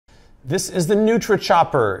This is the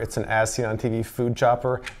NutriChopper. It's an as seen on TV food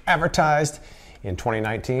chopper advertised in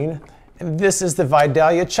 2019. And this is the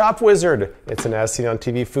Vidalia Chop Wizard. It's an as seen on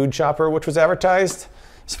TV food chopper which was advertised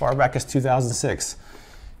as far back as 2006.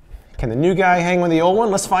 Can the new guy hang with the old one?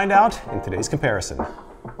 Let's find out in today's comparison.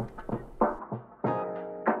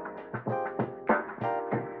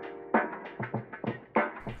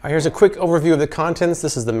 All right, here's a quick overview of the contents.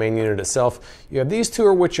 This is the main unit itself. You have these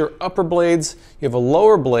two, which are upper blades. You have a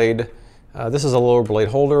lower blade. This is a lower blade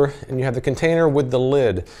holder, and you have the container with the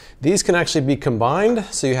lid. These can actually be combined,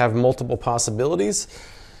 so you have multiple possibilities.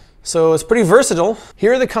 So it's pretty versatile.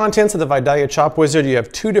 Here are the contents of the Vidalia Chop Wizard. You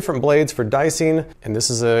have two different blades for dicing, and this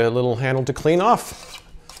is a little handle to clean off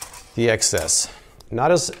the excess. Not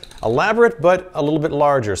as elaborate, but a little bit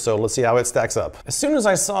larger, so let's see how it stacks up. As soon as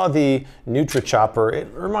I saw the NutriChopper, it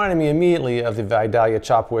reminded me immediately of the Vidalia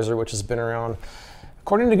Chop Wizard, which has been around,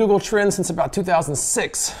 according to Google Trends, since about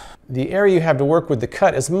 2006. The area you have to work with the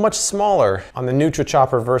cut is much smaller on the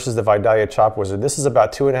NutriChopper versus the Vidalia Chop Wizard. This is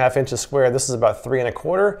about 2.5 inches square, this is about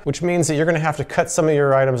 3.25, which means that you're gonna have to cut some of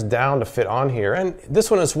your items down to fit on here. And this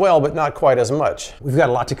one as well, but not quite as much. We've got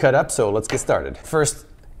a lot to cut up, so let's get started. First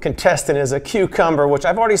contestant is a cucumber, which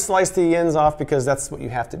I've already sliced the ends off because that's what you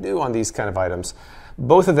have to do on these kind of items.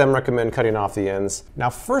 Both of them recommend cutting off the ends. Now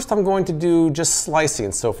first I'm going to do just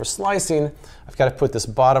slicing. So for slicing, I've got to put this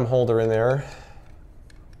bottom holder in there,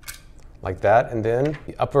 like that, and then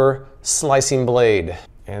the upper slicing blade.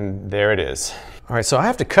 And there it is. All right, so I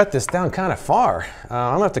have to cut this down kind of far. I'm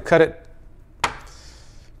gonna have to cut it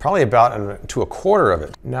probably about to 1/4 of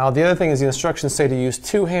it. Now the other thing is the instructions say to use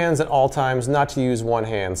 2 hands at all times, not to use 1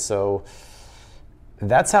 hand. So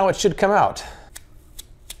that's how it should come out.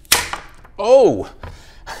 Oh,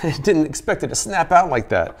 I didn't expect it to snap out like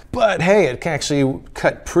that. But hey, it can actually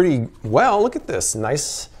cut pretty well. Look at this,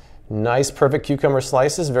 nice perfect cucumber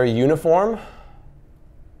slices, very uniform.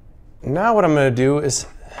 Now what I'm gonna do is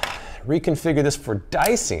reconfigure this for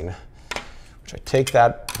dicing, which I take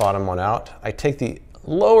that bottom one out. I take the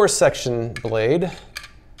lower section blade,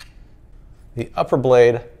 the upper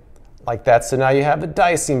blade, like that. So now you have the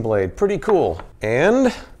dicing blade. Pretty cool.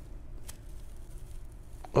 And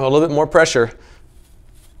a little bit more pressure.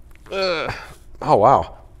 Oh,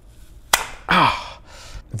 wow.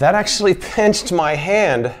 That actually pinched my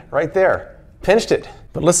hand right there. Pinched it.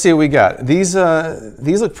 But let's see what we got. These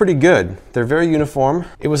look pretty good. They're very uniform.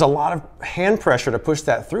 It was a lot of hand pressure to push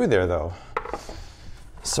that through there though.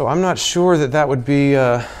 So I'm not sure that that would be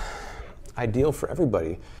ideal for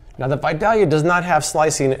everybody. Now the Vidalia does not have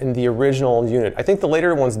slicing in the original unit. I think the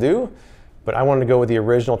later ones do, but I wanted to go with the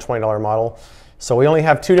original $20 model. So we only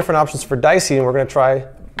have 2 different options for dicing, and we're gonna try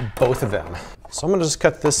both of them. So I'm gonna just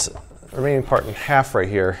cut this remaining part in half right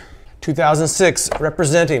here. 2006,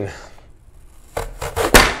 representing.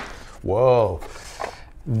 Whoa.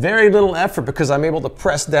 Very little effort because I'm able to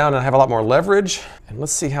press down and I have a lot more leverage. And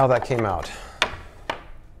let's see how that came out.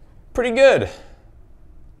 Pretty good.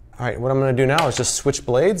 All right, what I'm gonna do now is just switch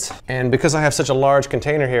blades. And because I have such a large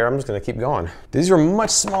container here, I'm just gonna keep going. These are much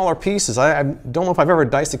smaller pieces. I don't know if I've ever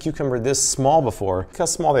diced a cucumber this small before. Look how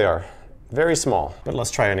small they are. Very small, but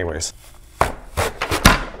let's try anyways.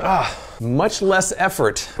 Much less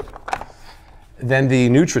effort than the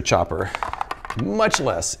NutriChopper. Much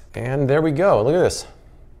less. And there we go, look at this.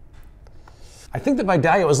 I think the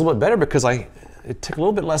Vidalia was a little bit better because it took a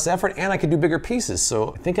little bit less effort and I could do bigger pieces.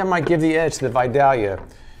 So I think I might give the edge to the Vidalia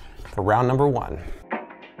for round number 1.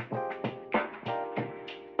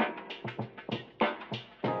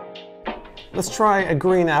 Let's try a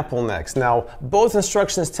green apple next. Now, both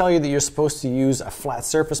instructions tell you that you're supposed to use a flat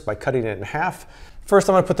surface by cutting it in half. First,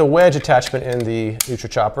 I'm gonna put the wedge attachment in the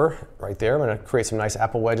NutriChopper right there. I'm gonna create some nice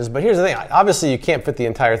apple wedges. But here's the thing, obviously you can't fit the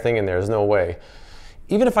entire thing in there, there's no way.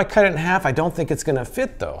 Even if I cut it in half, I don't think it's gonna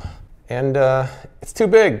fit though. And it's too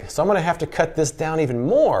big, so I'm gonna have to cut this down even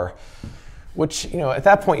more, which, you know, at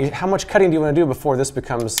that point, how much cutting do you wanna do before this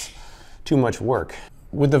becomes too much work?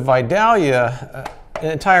 With the Vidalia,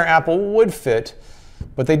 an entire apple would fit,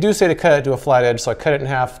 but they do say to cut it to a flat edge, so I cut it in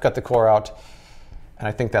half, cut the core out, and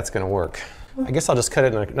I think that's gonna work. I guess I'll just cut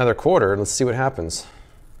it in another 1/4 and let's see what happens.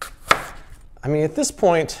 I mean, at this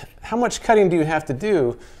point, how much cutting do you have to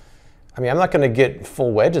do? I mean, I'm not gonna get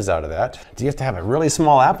full wedges out of that. Do you have to have a really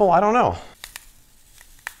small apple? I don't know.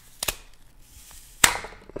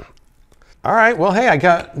 All right, well, hey,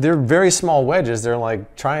 they're very small wedges. They're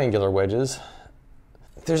like triangular wedges.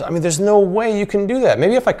 There's no way you can do that.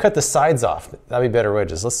 Maybe if I cut the sides off, that'd be better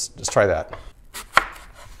wedges. Let's just try that.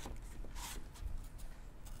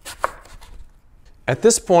 At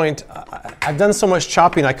this point, I've done so much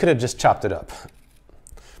chopping, I could have just chopped it up.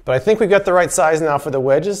 But But I think we got the right size now for the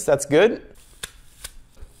wedges. That's good.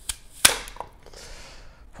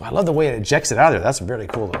 Well, I love the way it ejects it out of there. That's really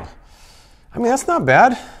cool though. I mean, that's not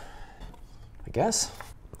bad, I guess.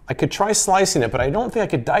 I could try slicing it, but I don't think I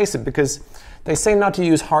could dice it because they say not to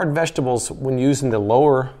use hard vegetables when using the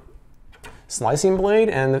lower slicing blade,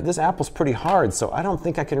 and this apple's pretty hard, so I don't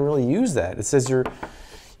think I can really use that. It says you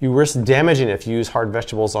risk damaging it if you use hard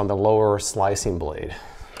vegetables on the lower slicing blade.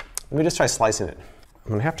 Let me just try slicing it.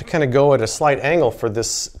 I'm gonna have to kind of go at a slight angle for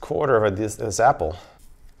this quarter of this apple.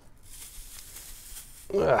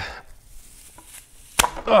 Ugh.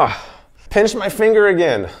 Ugh. Pinched my finger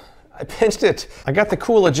again. I pinched it. I got the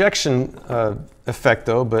cool ejection effect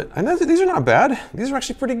though, but I know that these are not bad. These are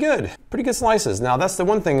actually pretty good. Pretty good slices. Now that's the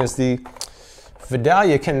one thing is the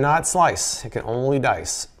Vidalia cannot slice. It can only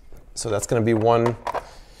dice. So that's gonna be one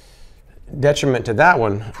detriment to that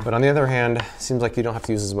one. But on the other hand, it seems like you don't have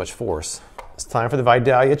to use as much force. It's time for the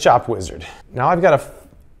Vidalia Chop Wizard. Now I've got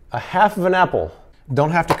a half of an apple.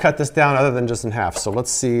 Don't have to cut this down other than just in half. So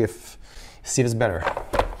let's see if it's better.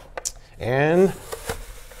 And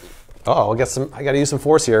I gotta use some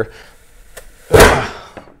force here.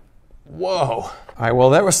 Whoa. All right,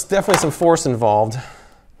 well, there was definitely some force involved.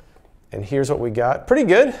 And here's what we got. Pretty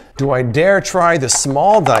good. Do I dare try the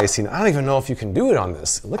small dicing? I don't even know if you can do it on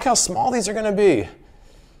this. Look how small these are gonna be.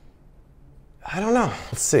 I don't know.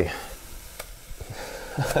 Let's see.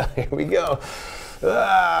 Here we go.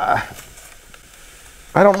 I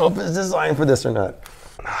don't know if it's designed for this or not.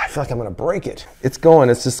 I feel like I'm gonna break it. It's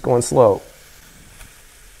just going slow.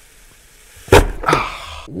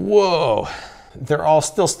 Whoa, they're all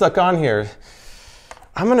still stuck on here.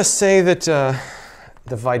 I'm gonna say that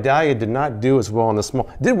the Vidalia did not do as well on the small.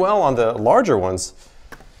 Did well on the larger ones,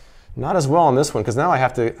 not as well on this one, because now I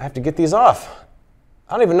have to get these off.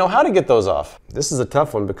 I don't even know how to get those off. This is a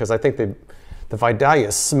tough one because I think the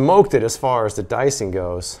Vidalia smoked it as far as the dicing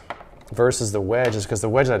goes versus the wedges, because the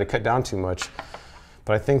wedge I had to cut down too much.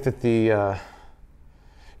 But I think that the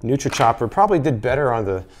NutriChopper probably did better on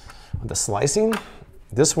the slicing.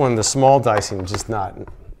 This one, the small dicing, just not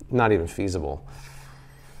even feasible.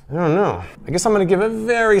 I don't know. I guess I'm gonna give a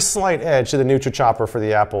very slight edge to the NutriChopper for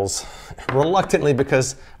the apples, reluctantly,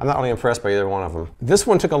 because I'm not really impressed by either one of them. This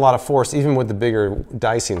one took a lot of force, even with the bigger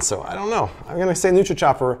dicing, so I don't know. I'm gonna say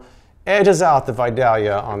NutriChopper edges out the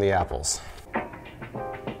Vidalia on the apples.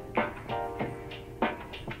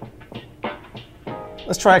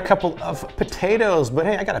 Let's try a couple of potatoes, but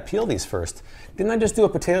hey, I gotta peel these first. Didn't I just do a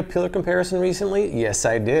potato peeler comparison recently? Yes,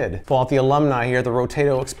 I did. Pull out the alumni here, the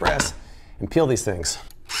Rotato Express, and peel these things.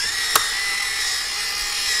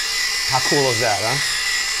 How cool is that, huh?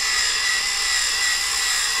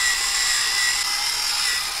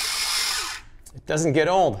 It doesn't get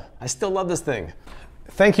old. I still love this thing.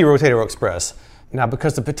 Thank you, Rotato Express. Now,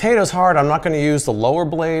 because the potato's hard, I'm not gonna use the lower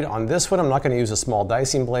blade on this one. I'm not gonna use a small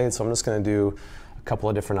dicing blade, so I'm just gonna do a couple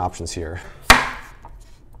of different options here.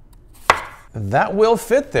 That will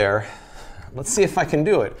fit there. Let's see if I can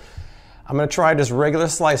do it. I'm gonna try just regular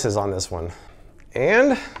slices on this one.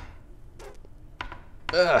 And,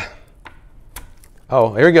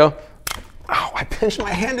 oh, here we go. Oh, I pinched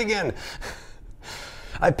my hand again.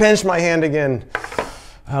 I pinched my hand again.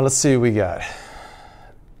 Let's see what we got.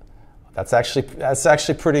 That's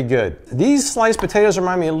actually pretty good. These sliced potatoes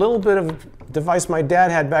remind me a little bit of a device my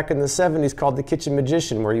dad had back in the 70s called the Kitchen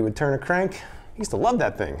Magician, where you would turn a crank. He used to love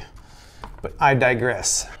that thing. But I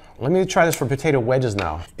digress. Let me try this for potato wedges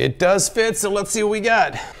now. It does fit, so let's see what we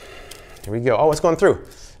got. Here we go. Oh, it's going through.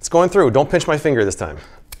 It's going through. Don't pinch my finger this time.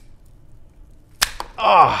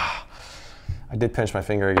 Ah, I did pinch my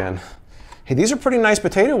finger again. Hey, these are pretty nice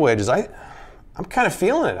potato wedges. I'm kind of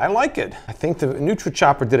feeling it. I like it. I think the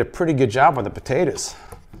NutriChopper did a pretty good job on the potatoes.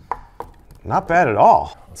 Not bad at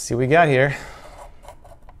all. Let's see what we got here.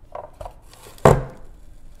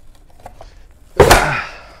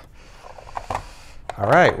 All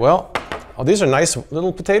right, well, these are nice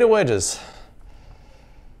little potato wedges.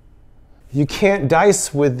 You can't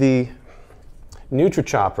dice with the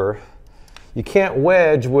NutriChopper. You can't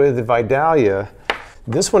wedge with the Vidalia.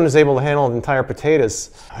 This one is able to handle the entire potatoes.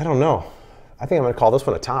 I don't know. I think I'm gonna call this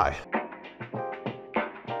one a tie.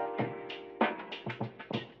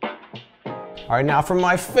 All right, now for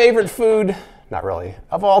my favorite food, not really,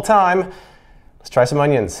 of all time, let's try some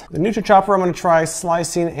onions. The NutriChopper, I'm gonna try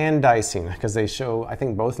slicing and dicing, because they show, I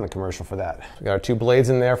think, both in the commercial for that. We got our 2 blades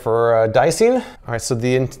in there for dicing. All right, so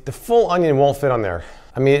the full onion won't fit on there.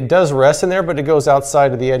 I mean, it does rest in there, but it goes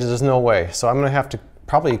outside of the edges, there's no way. So I'm gonna have to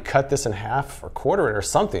probably cut this in half or quarter it or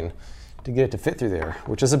something to get it to fit through there,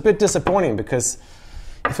 which is a bit disappointing, because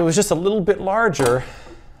if it was just a little bit larger,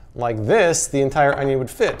 like this, the entire onion would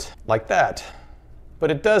fit, like that.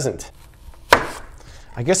 But it doesn't.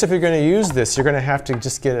 I guess if you're going to use this, you're going to have to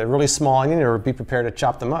just get a really small onion or be prepared to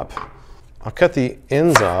chop them up. I'll cut the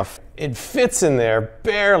ends off. It fits in there,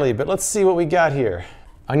 barely, but let's see what we got here.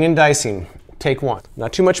 Onion dicing, take one.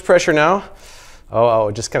 Not too much pressure now. Oh,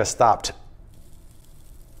 it just kind of stopped.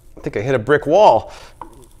 I think I hit a brick wall.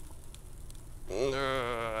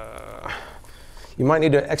 You might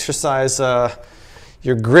need to exercise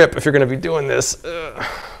your grip if you're going to be doing this.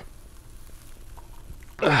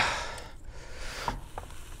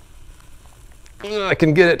 I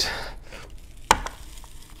can get it.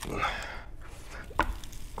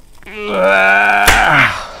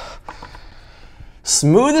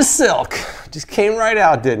 Smooth as silk. Just came right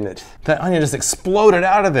out, didn't it? That onion just exploded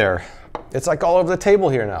out of there. It's like all over the table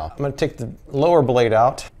here now. I'm going to take the lower blade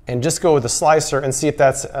out and just go with the slicer and see if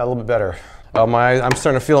that's a little bit better. Oh, my eyes, I'm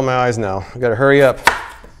starting to feel in my eyes now. I got to hurry up.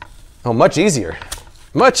 Oh, much easier.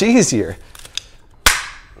 Much easier.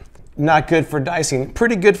 Not good for dicing,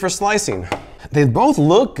 pretty good for slicing. They both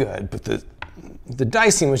look good, but the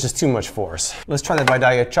dicing was just too much force. Let's try the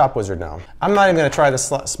Vidalia Chop Wizard now. I'm not even going to try the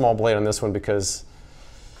small blade on this one because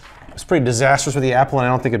it was pretty disastrous with the apple and I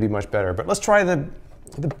don't think it'd be much better. But let's try the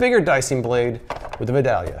bigger dicing blade with the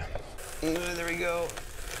Vidalia. There we go.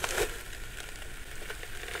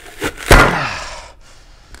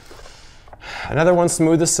 Another one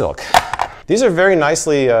smooth as silk. These are very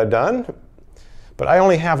nicely done, but I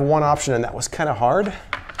only have one option and that was kind of hard.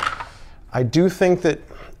 I do think that,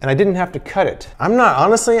 and I didn't have to cut it.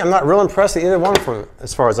 Honestly, I'm not real impressed with either one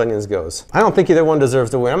as far as onions goes. I don't think either one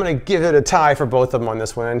deserves to win. I'm gonna give it a tie for both of them on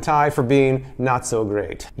this one, and tie for being not so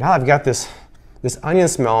great. Now I've got this onion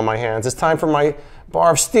smell on my hands. It's time for my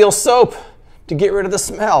bar of steel soap to get rid of the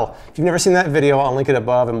smell. If you've never seen that video, I'll link it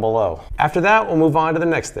above and below. After that, we'll move on to the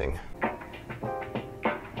next thing.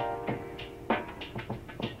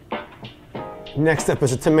 Next up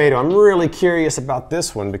is a tomato. I'm really curious about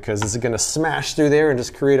this one because is it going to smash through there and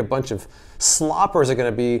just create a bunch of slop, or is it going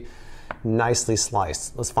to be nicely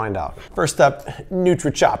sliced? Let's find out. First up,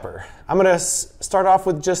 NutriChopper. I'm going to start off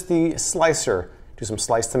with just the slicer. Do some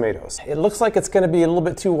sliced tomatoes. It looks like it's going to be a little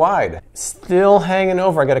bit too wide. Still hanging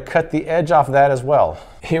over. I got to cut the edge off that as well.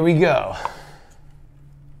 Here we go.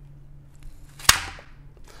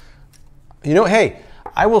 You know, hey,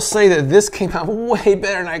 I will say that this came out way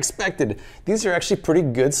better than I expected. These are actually pretty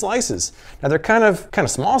good slices. Now they're kind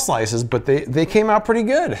of small slices, but they came out pretty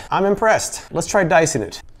good. I'm impressed. Let's try dicing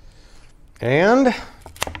it. And,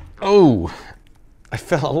 oh, I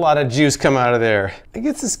felt a lot of juice come out of there. I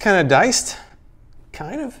guess it's kind of diced,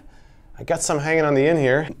 kind of. I got some hanging on the end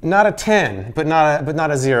here. Not a 10, but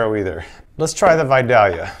not a 0 either. Let's try the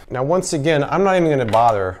Vidalia. Now once again, I'm not even going to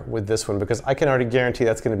bother with this one because I can already guarantee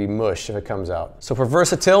that's going to be mush if it comes out. So for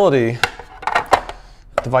versatility,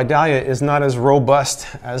 the Vidalia is not as robust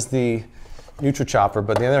as the NutriChopper,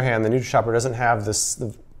 but on the other hand, the NutriChopper doesn't have the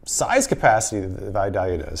size capacity that the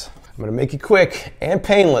Vidalia does. I'm going to make it quick and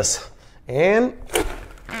painless. And,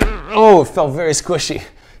 oh, it felt very squishy.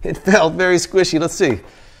 It felt very squishy. Let's see.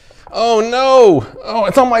 Oh no! Oh,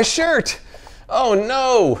 it's on my shirt! Oh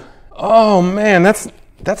no! Oh man,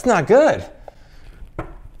 that's not good.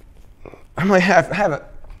 I might have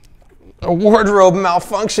a wardrobe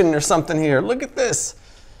malfunction or something here. Look at this.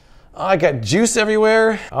 Oh, I got juice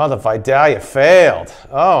everywhere. Oh, the Vidalia failed.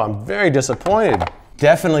 Oh, I'm very disappointed.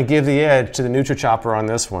 Definitely give the edge to the NutriChopper on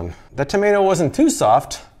this one. That tomato wasn't too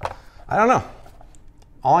soft. I don't know.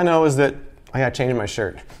 All I know is that I got to change my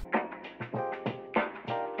shirt.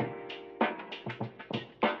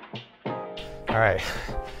 All right,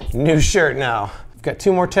 new shirt now. I've got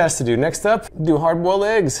 2 more tests to do. Next up, do hard-boiled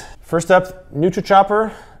eggs. First up,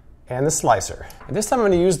 NutriChopper and the slicer. And this time I'm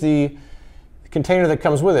going to use the container that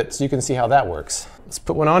comes with it so you can see how that works. Let's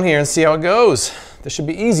put one on here and see how it goes. This should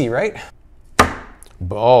be easy, right?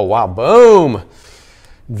 Oh, wow, boom.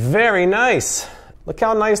 Very nice. Look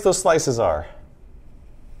how nice those slices are.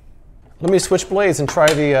 Let me switch blades and try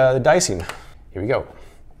the dicing. Here we go.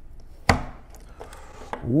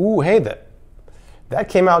 Ooh, hey, that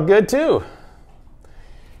came out good too.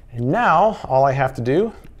 And now, all I have to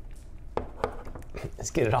do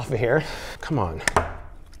is get it off of here. Come on.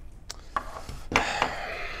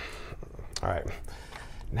 All right.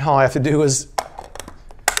 Now all I have to do is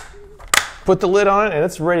put the lid on it and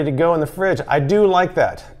it's ready to go in the fridge. I do like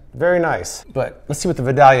that. Very nice. But let's see what the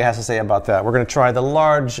Vidalia has to say about that. We're going to try the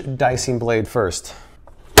large dicing blade first.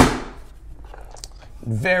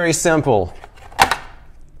 Very simple.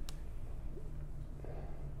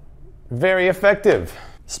 Very effective.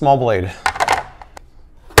 Small blade.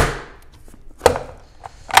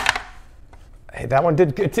 Hey, that one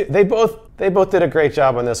did good too. They both did a great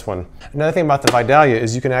job on this one. Another thing about the Vidalia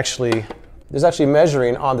is you can actually, there's actually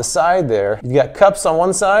measuring on the side there. You got cups on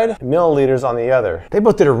one side, milliliters on the other. They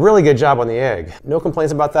both did a really good job on the egg. No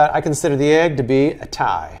complaints about that. I consider the egg to be a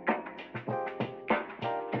tie.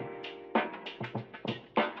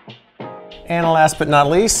 And last but not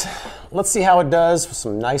least, let's see how it does with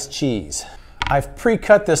some nice cheese. I've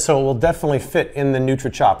pre-cut this so it will definitely fit in the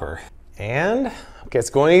NutriChopper. And, okay, it's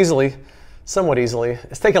going easily, somewhat easily.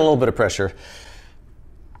 It's taking a little bit of pressure.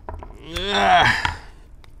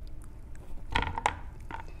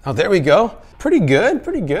 Oh, there we go. Pretty good,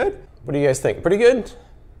 pretty good. What do you guys think? Pretty good?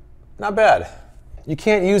 Not bad. You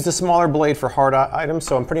can't use the smaller blade for hard items,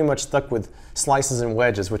 so I'm pretty much stuck with slices and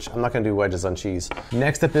wedges, which I'm not gonna do wedges on cheese.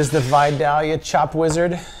 Next up is the Vidalia Chop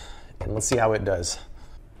Wizard, and let's see how it does.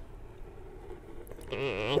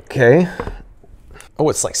 Okay. Oh,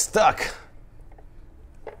 it's like stuck.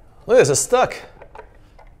 Look, it's stuck.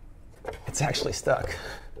 It's actually stuck.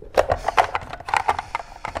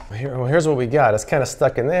 Here's what we got. It's kind of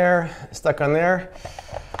stuck in there, stuck on there.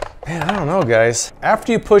 Man, I don't know, guys.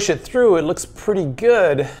 After you push it through, it looks pretty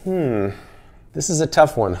good. This is a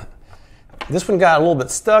tough one. This one got a little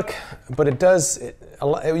bit stuck, but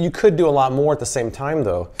you could do a lot more at the same time,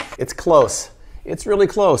 though. It's close. It's really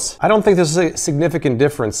close. I don't think there's a significant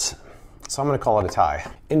difference, so I'm gonna call it a tie.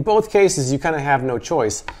 In both cases, you kind of have no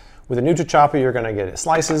choice. With a NutriChopper, you're gonna get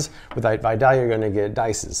slices. With Vidalia, you're gonna get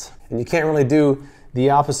dices. And you can't really do the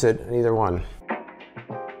opposite in either one.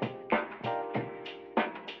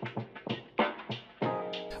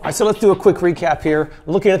 All right, so let's do a quick recap here.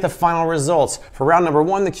 Looking at the final results. For round number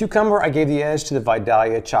 1, the cucumber, I gave the edge to the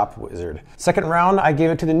Vidalia Chop Wizard. Second round, I gave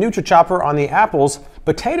it to the NutriChopper on the apples.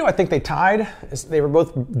 Potato, I think they tied. They were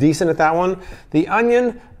both decent at that one. The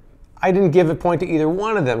onion, I didn't give a point to either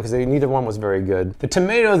one of them because neither one was very good. The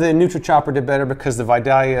tomato, the NutriChopper did better because the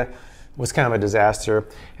Vidalia was kind of a disaster.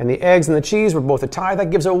 And the eggs and the cheese were both a tie. That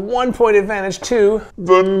gives a 1-point advantage to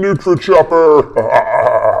the NutriChopper.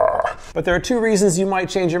 But there are 2 reasons you might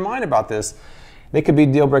change your mind about this. They could be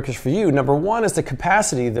deal breakers for you. Number 1 is the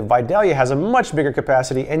capacity. The Vidalia has a much bigger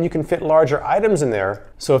capacity and you can fit larger items in there.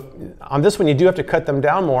 So on this one, you do have to cut them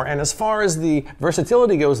down more. And as far as the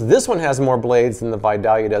versatility goes, this one has more blades than the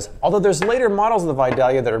Vidalia does. Although there's later models of the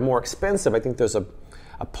Vidalia that are more expensive. I think there's a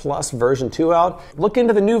Plus version 2 out. Look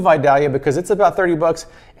into the new Vidalia because it's about 30 bucks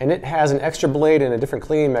and it has an extra blade and a different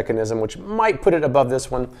cleaning mechanism, which might put it above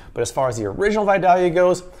this one. But as far as the original Vidalia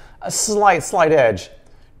goes, a slight edge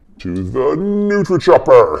to the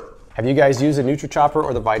NutriChopper. Have you guys used the NutriChopper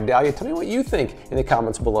or the Vidalia? Tell me what you think in the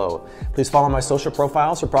comments below. Please follow my social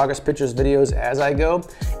profiles for progress pictures, videos as I go.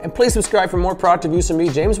 And please subscribe for more product reviews from me,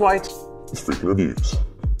 James White. Speaking of views.